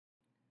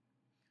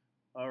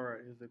Alright,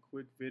 here's a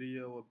quick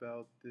video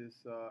about this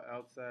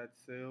outside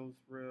sales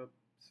rep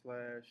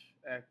slash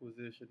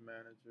acquisition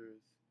manager's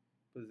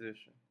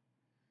position.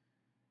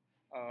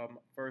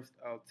 First,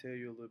 I'll tell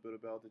you a little bit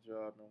about the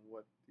job and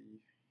what the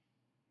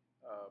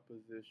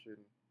position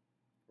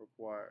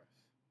requires.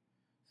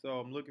 So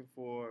I'm looking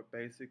for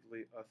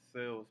basically a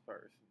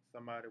salesperson,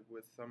 somebody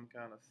with some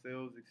kind of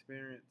sales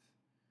experience.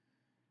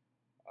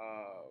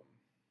 Um,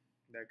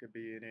 that could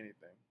be in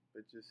anything,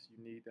 but just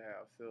you need to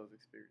have sales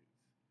experience.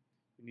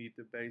 You need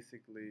to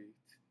basically,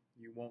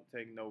 you won't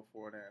take no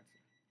for an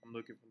answer. I'm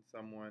looking for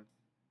someone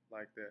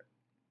like that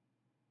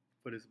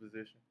for this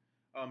position.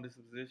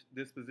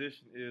 This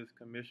position is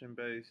commission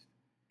based,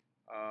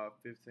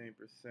 15%,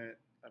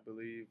 I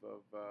believe,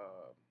 of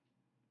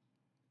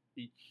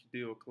each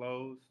deal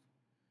closed.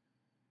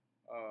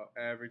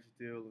 Average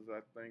deal is,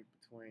 I think,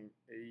 between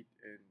eight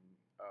and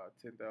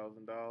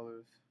 $10,000.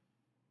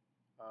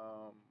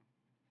 Um,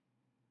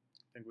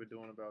 I think we're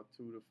doing about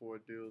 2 to 4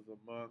 deals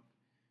a month,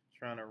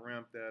 trying to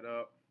ramp that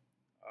up,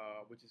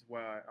 which is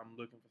why I'm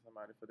looking for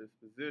somebody for this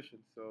position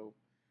so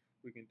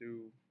we can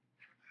do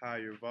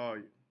higher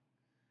volume.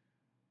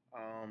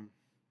 Um,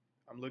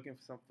 I'm looking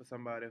for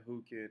somebody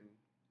who can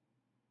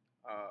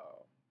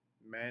uh,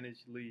 manage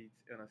leads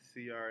in a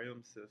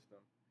CRM system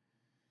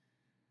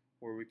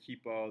where we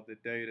keep all the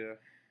data,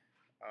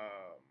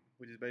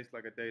 which is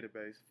basically like a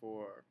database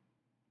for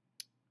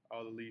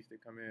all the leads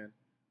that come in.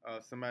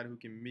 Somebody who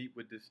can meet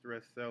with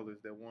distressed sellers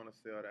that want to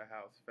sell their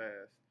house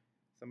fast.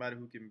 Somebody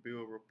who can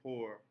build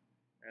rapport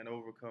and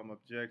overcome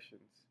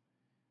objections,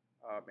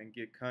 and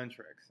get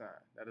contracts signed.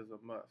 That is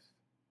a must.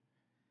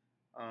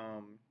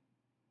 Um,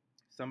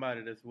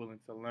 Somebody that's willing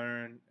to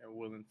learn and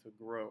willing to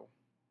grow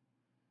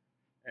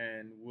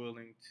and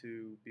willing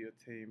to be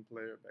a team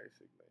player,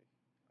 basically.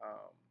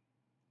 Um,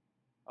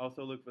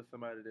 also look for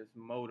somebody that's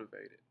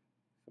motivated.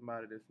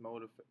 Somebody that's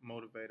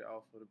motivated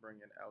also to bring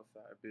in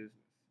outside business.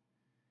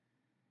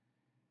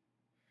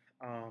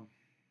 A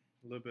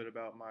little bit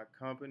about my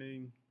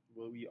company.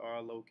 Well, we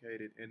are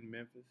located in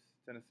Memphis,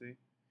 Tennessee.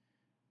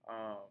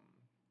 Um,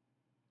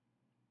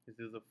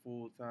 this is a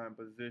full-time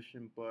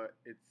position, but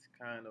it's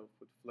kind of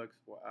with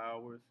flexible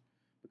hours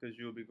because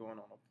you'll be going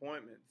on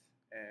appointments,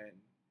 and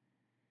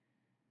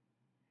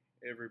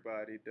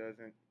everybody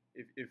doesn't.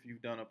 If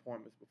you've done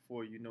appointments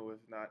before, you know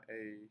it's not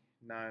a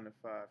 9 to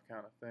 5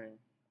 kind of thing.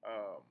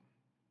 Um,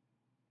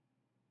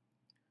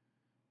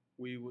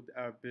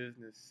 our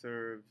business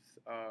serves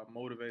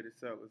motivated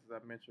sellers,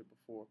 as I mentioned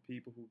before,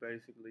 people who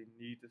basically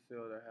need to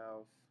sell their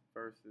house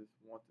versus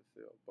want to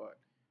sell. But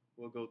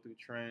we'll go through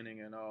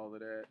training and all of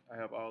that. I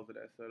have all of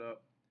that set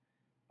up.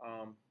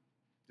 Um,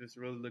 just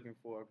really looking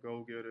for a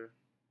go-getter.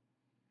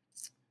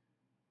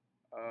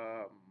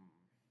 Um,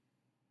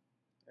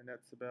 and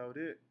that's about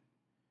it.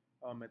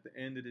 At the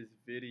end of this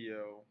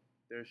video,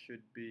 there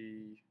should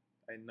be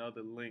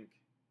another link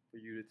for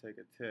you to take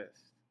a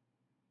test.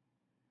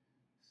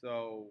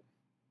 So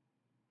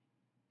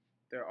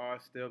there are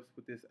steps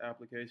with this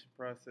application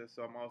process.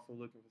 So I'm also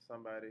looking for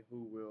somebody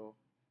who will,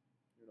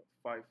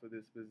 fight for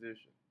this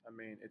position. I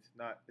mean, it's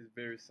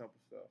very simple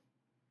stuff.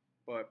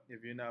 But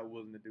if you're not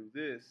willing to do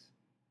this,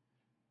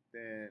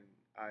 then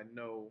I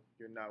know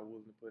you're not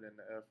willing to put in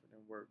the effort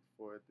and work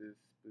for this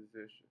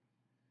position.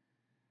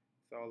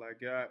 That's all I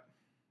got.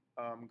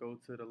 Go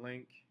to the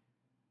link.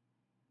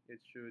 It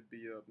should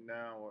be up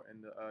now or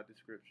in the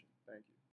description. Thank you.